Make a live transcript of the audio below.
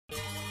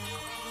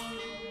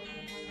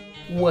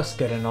What's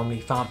good Anomaly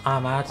fam,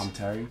 I'm Ad. I'm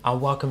Terry.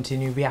 And welcome to a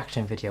new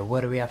reaction video.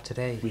 What do we have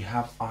today? We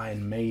have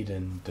Iron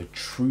Maiden, The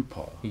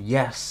Trooper.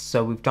 Yes,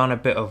 so we've done a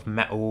bit of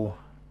metal.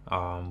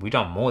 We've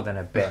done more than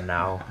a bit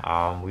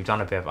now. We've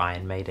done a bit of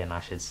Iron Maiden,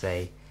 I should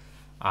say.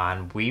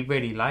 And we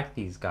really like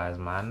these guys,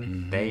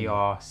 man. They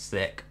are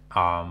sick.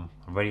 I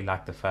really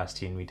like the first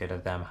tune we did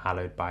of them,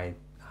 Hallowed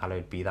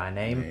Be Thy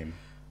Name,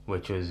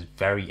 which was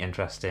very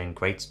interesting,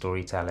 great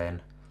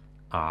storytelling.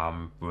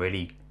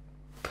 Really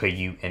put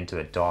you into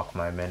a dark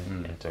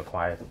moment, into a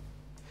quite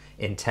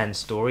intense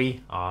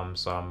story.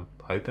 So I'm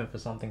hoping for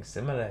something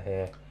similar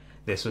here.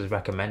 This was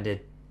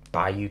recommended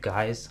by you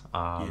guys.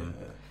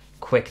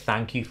 Quick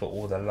thank you for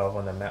all the love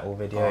on the metal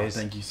videos.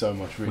 Thank you so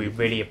much. We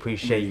really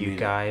appreciate you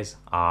guys.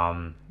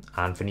 And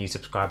for new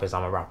subscribers,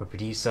 I'm a rapper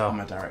producer. I'm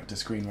a director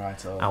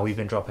screenwriter. And we've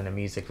been dropping a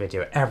music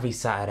video every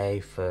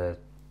Saturday for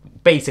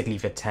basically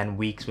for 10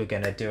 weeks. We're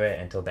gonna do it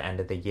until the end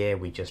of the year.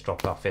 We just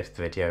dropped our 5th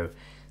video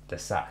the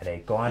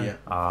Saturday gone.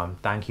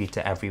 Thank you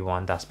to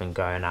everyone that's been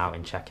going out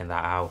and checking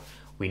that out.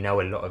 We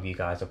know a lot of you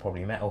guys are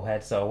probably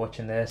metalheads that are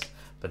watching this,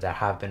 but there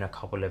have been a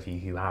couple of you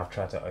who have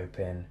tried to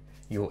open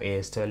your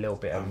ears to a little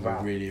bit of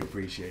rap. We really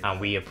appreciate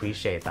and we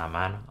appreciate that,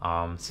 man.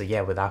 So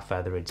yeah, without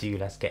further ado,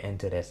 let's get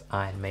into this.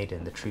 Iron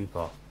Maiden, The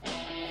Trooper.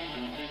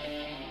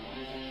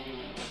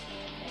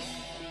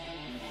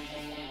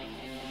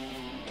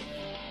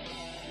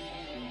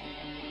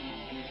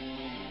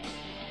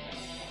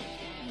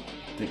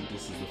 I think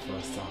this is the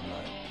first time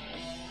like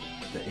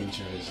the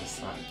intro is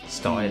just like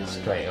started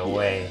straight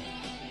away.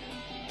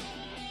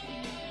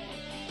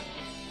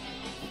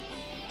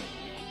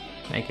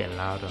 Make it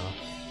louder.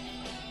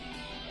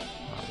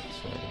 Oh, it's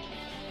ready.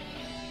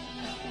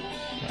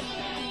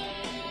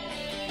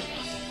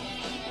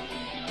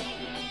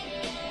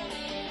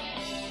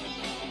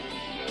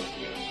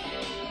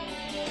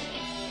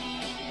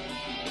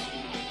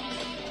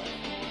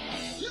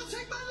 You'll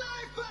take my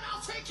life, but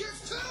I'll take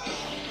yours too.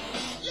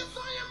 You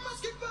fire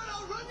musket, but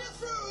I'll run you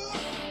through.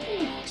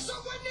 So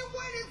when you're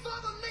waiting for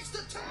the next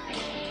attack,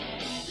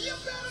 you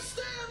better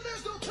stand,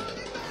 there's no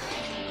turning back.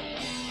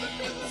 The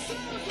fever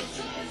sounds, the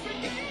charge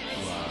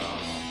begins.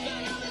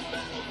 Then on this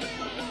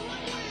battlefield, no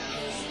one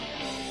wins.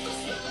 The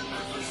smell of my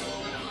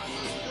soul and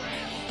horse's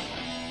breath.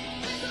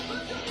 There's a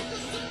bunch of the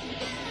sudden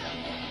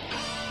death.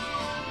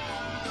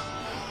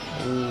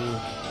 Ooh.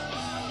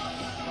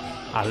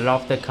 I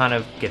love the kind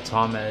of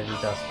guitar melody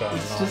that's going on,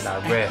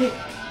 that riff.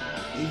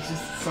 It's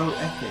just so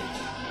epic.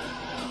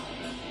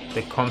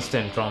 The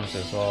constant drums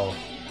as well.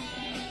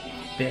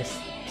 This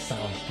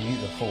sounds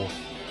beautiful.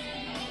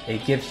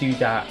 It gives you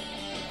that,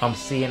 I'm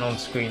seeing on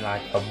screen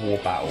like a war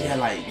battle. Yeah,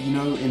 like, you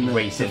know, in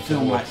the film,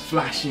 towards, like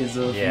flashes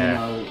of, you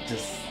know,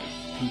 just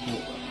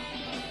people.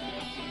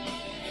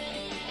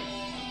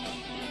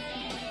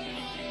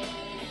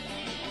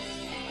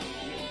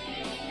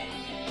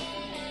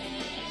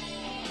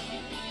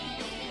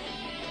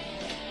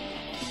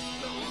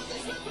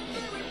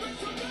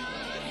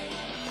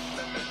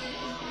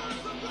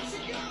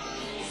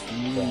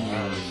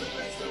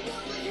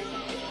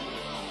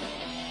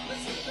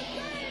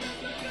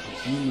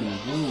 Human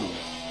rule.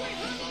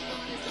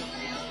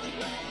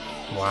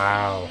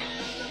 Wow.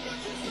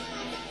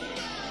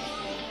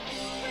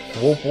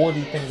 What war do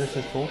you think this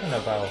is talking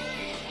about?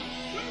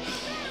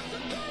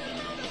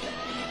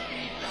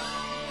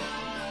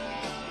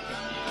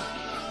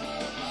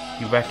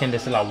 You reckon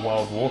this is like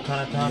World War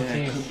kind of time? Yeah,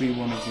 it could be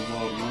one of the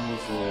World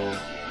Wars, or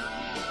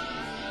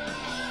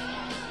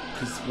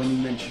because when you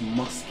mentioned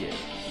musket,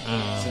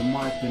 so it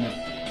might have been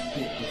a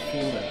bit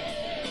before that.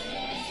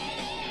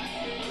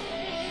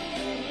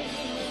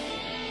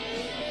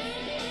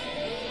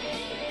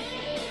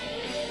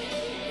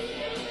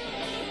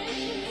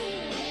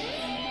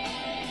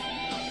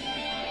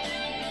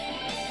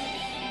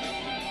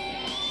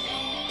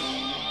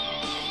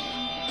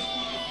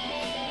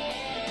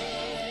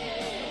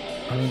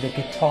 I mean, the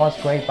guitar's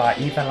great, but I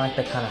even like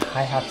the kind of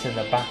hi-hats in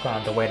the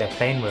background, the way they're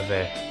playing with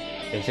it.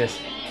 It's just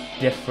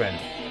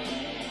different.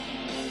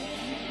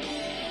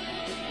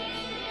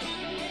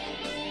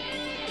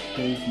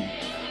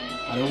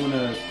 I don't want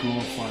to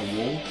glorify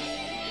war,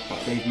 but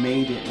they've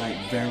made it like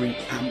very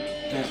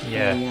amped,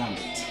 very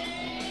amped.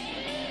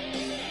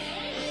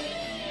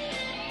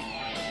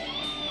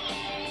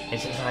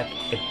 It's just like,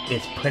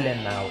 it's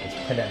pulling now, it's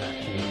pulling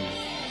actually.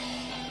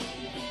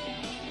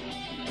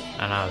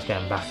 And I was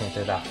getting back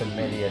into that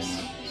familiar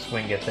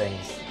swing of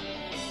things.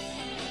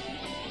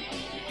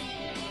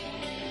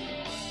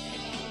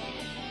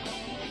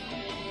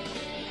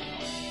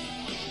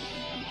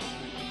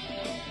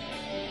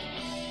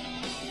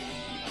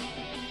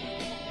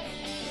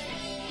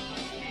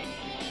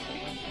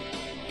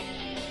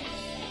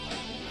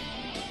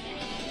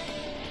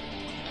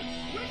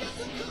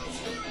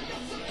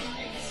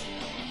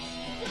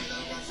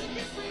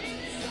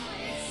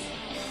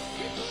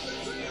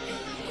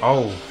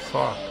 Oh,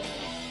 fuck.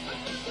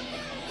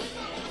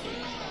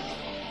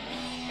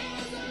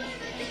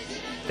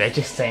 They're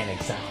just saying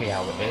exactly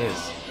how it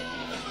is.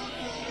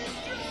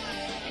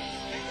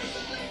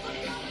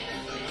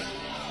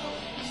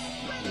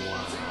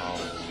 Wow.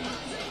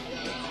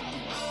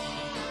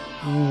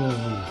 Ooh.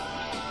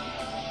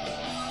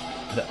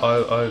 The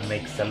oh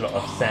makes a lot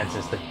of sense.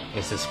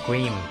 It's a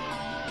scream.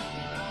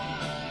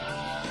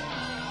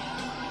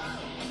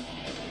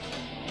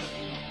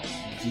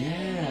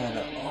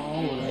 Yeah,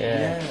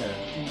 Yeah.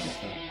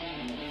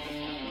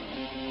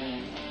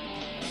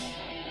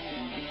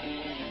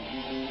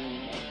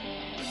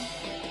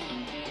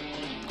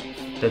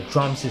 The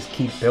drums just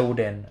keep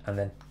building and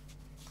then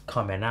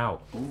coming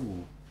out.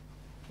 Ooh.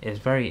 It's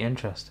very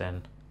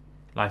interesting.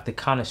 Like the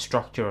kind of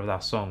structure of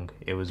that song,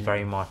 it was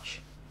very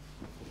much.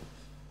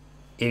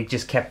 It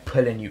just kept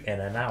pulling you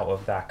in and out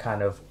of that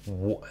kind of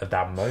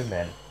that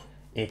moment.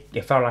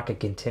 It felt like a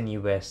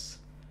continuous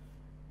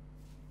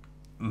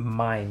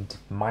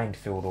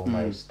minefield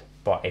almost,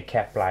 but it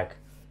kept like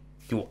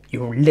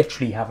you're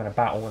literally having a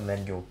battle and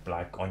then you're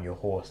like on your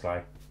horse,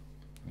 like,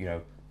 you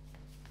know,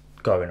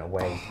 going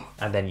away,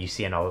 and then you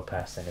see another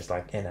person. It's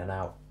like in and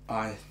out.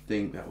 I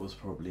think that was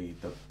probably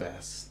the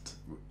best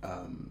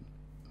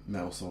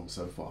metal song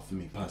so far for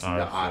me personally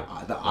that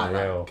I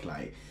like.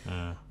 Like,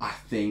 I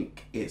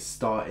think it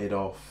started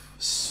off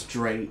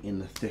straight in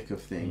the thick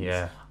of things.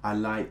 Yeah.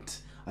 I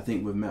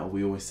think with metal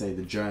we always say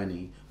the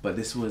journey, but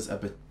this was a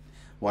bit.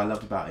 What I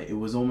loved about it, it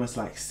was almost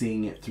like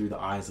seeing it through the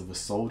eyes of a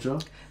soldier.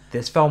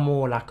 This felt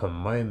more like a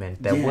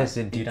moment. There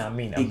wasn't, do you know what I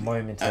mean? A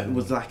moment. It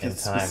was like a time.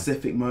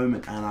 specific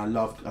moment, and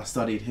I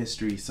studied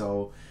history,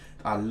 so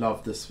I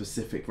loved the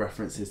specific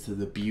references to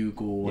the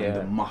bugle and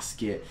the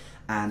musket,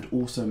 and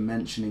also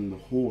mentioning the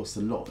horse.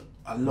 A lot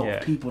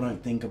of people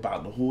don't think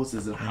about the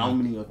horses and how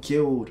many are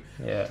killed.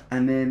 Yeah.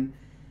 And then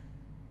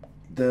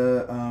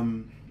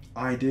the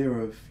idea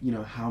of, you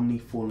know, how many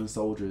fallen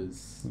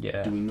soldiers do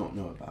we not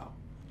know about?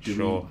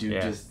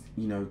 Just,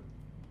 you know,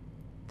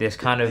 this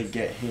kind of they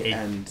get hit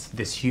and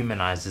this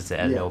humanizes it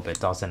a little bit,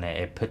 doesn't it?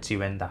 It puts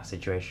you in that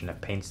situation. It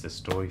paints the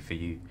story for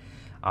you.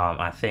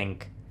 I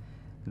think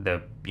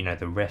the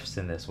riffs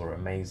in this were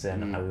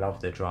amazing. I love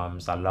the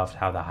drums. I loved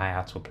how the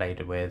hi-hats were played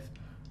with.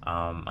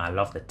 I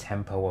love the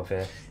tempo of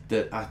it.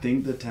 I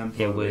think the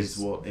tempo is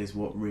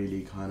what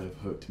really kind of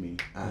hooked me,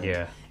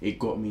 and it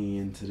got me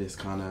into this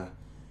kind of,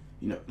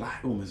 you know,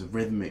 like almost a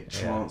rhythmic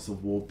trance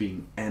of war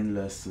being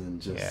endless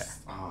and just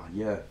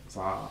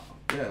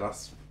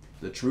that's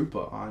the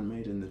Trooper, Iron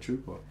Maiden, the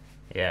Trooper.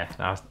 Yeah,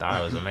 that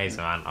was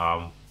amazing,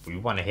 man. We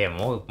want to hear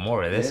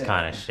more of this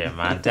kind of shit,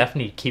 man.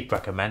 Definitely keep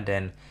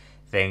recommending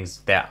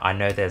things. That I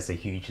know there's a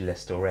huge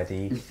list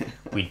already.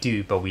 we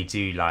do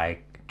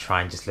like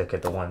try and just look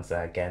at the ones that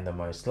are getting the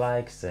most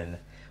likes, and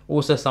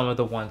also some of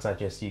the ones that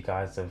just you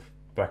guys have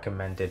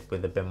recommended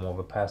with a bit more of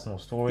a personal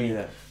story.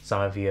 Some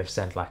of you have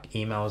sent like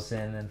emails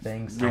in and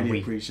things. Really and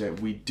we appreciate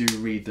it. We do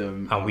read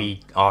them, and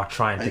we are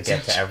trying to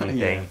get to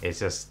everything. It's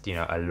just, you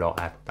know, a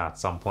lot at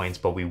some points,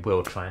 but we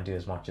will try and do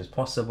as much as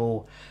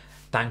possible.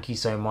 Thank you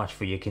so much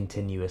for your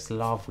continuous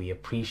love. We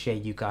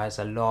appreciate you guys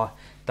a lot.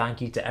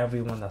 Thank you to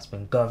everyone that's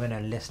been going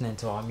and listening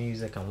to our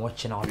music and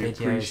watching our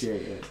videos.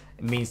 Appreciate it.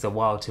 It means the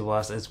world to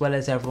us, as well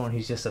as everyone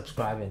who's just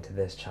subscribing to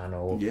this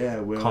channel.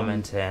 We're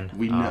commenting.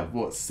 We know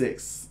what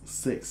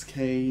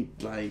 6K,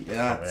 like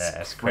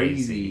that's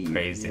crazy.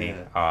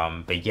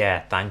 But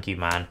yeah, thank you,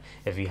 man.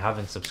 If you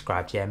haven't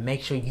subscribed yet,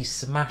 make sure you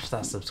smash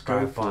that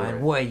subscribe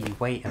button. What are you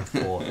waiting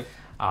for?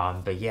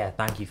 But yeah,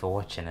 thank you for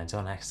watching.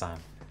 Until next time.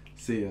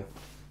 See ya.